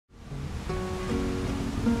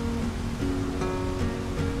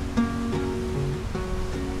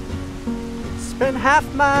Spent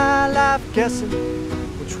half my life guessing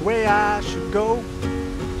which way I should go.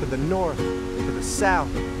 To the north, to the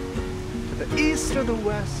south, to the east or the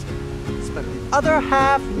west. Spent the other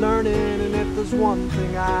half learning, and if there's one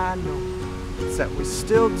thing I know, it's that we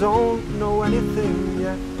still don't know anything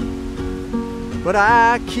yet. But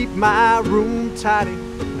I keep my room tidy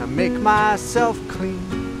and I make myself clean,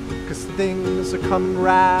 'cause things are coming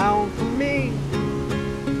round for me.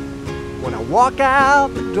 When I walk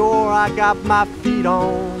out the door, I got my feet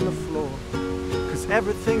on the floor, 'cause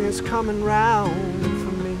everything is coming round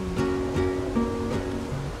for me.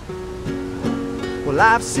 Well,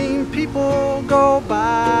 I've seen people go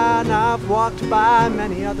by, and I've walked by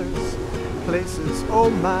many others. Places,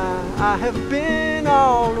 oh my, I have been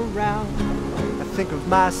all around. I think of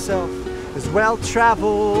myself as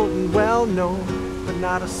well-traveled and well-known, but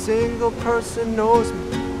not a single person knows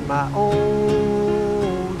me in my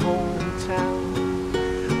own hometown.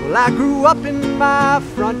 Well, I grew up in my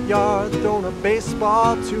front yard, throwing a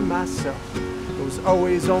baseball to myself. It was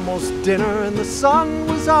always almost dinner and the sun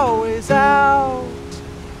was always out.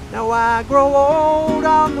 Now I grow old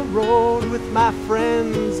on the road with my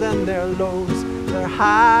friends and their lows, their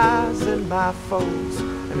highs and my foes,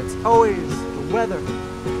 and it's always the weather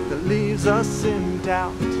that leaves us in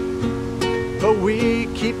doubt. But we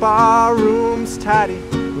keep our rooms tidy,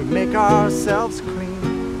 we make ourselves clean,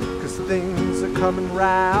 'cause things are coming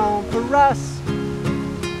round for us.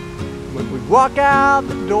 When we walk out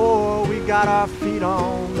the door, we got our feet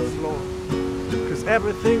on the floor, 'cause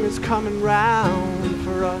everything is coming round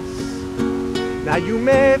for us. Now you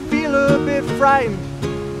may feel a bit frightened,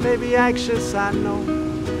 maybe anxious, I know,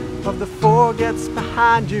 of the forgets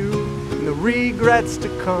behind you and the regrets to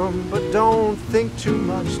come, but don't think too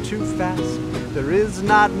much too fast. There is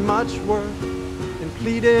not much worth in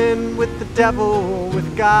pleading with the devil,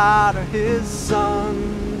 with God or his son.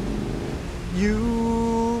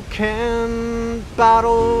 You can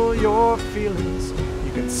bottle your feelings,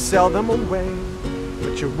 you can sell them away,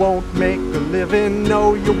 but you won't make a living,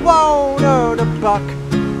 no, you won't earn a buck,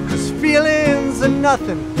 'cause feelings are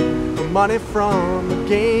nothing but money from a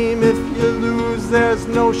game. If you lose, there's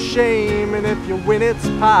no shame, and if you win, it's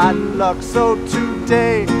pot luck. So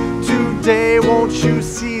today, won't you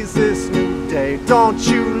seize this new day? Don't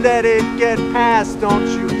you let it get past, don't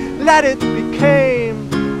you let it become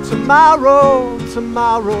tomorrow.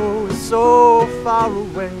 Tomorrow is so far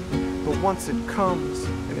away, but once it comes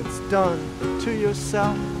and it's done to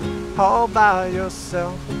yourself, all by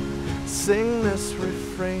yourself, sing this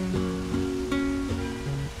refrain.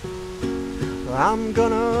 I'm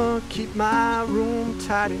gonna keep my room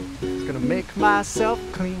tidy, gonna make myself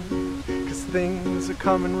clean, 'cause things are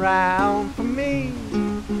coming round for me.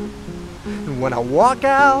 And when I walk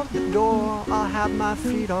out the door, I'll have my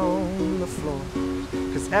feet on the floor,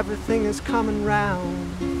 'cause everything is coming round